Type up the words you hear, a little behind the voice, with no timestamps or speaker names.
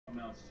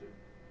wants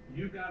to.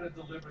 You got to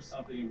deliver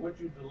something, and what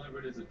you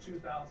delivered is a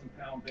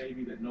 2,000-pound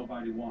baby that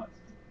nobody wants.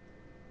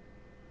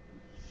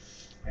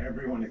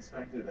 Everyone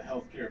expected the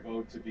healthcare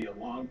vote to be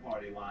along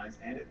party lines,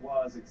 and it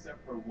was,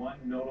 except for one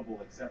notable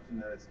exception,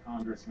 that is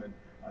Congressman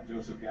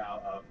Joseph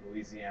Gao of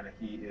Louisiana.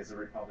 He is a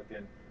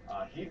Republican.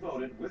 He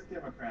voted with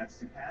Democrats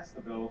to pass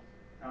the bill.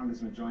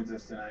 Congressman joins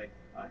us tonight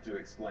to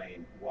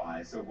explain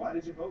why. So why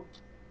did you vote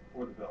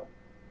for the bill?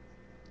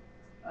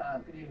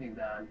 Good evening,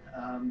 Dan.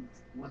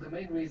 Well, the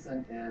main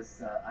reason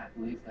is I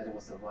believe that it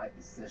was the right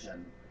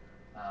decision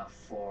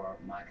for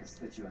my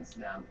constituents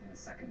down in the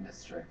 2nd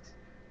District.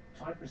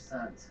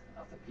 20%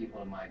 of the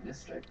people in my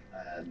district,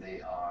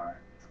 they are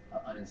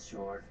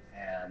uninsured,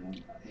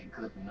 and a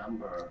good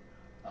number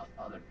of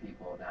other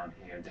people down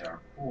here, they are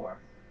poor.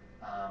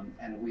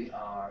 And we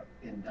are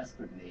in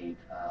desperate need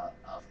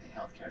of a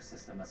healthcare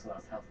system as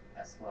well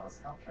as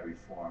healthcare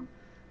reform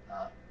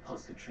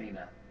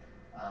post-Katrina.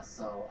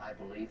 So I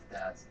believe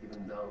that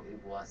even though it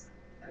was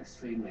an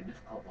extremely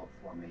difficult vote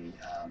for me,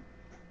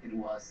 it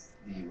was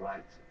the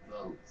right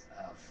vote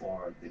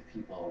for the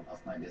people of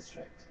my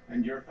district.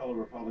 And your fellow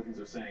Republicans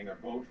are saying a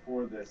vote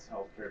for this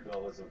healthcare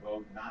bill is a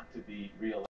vote not to be reelected.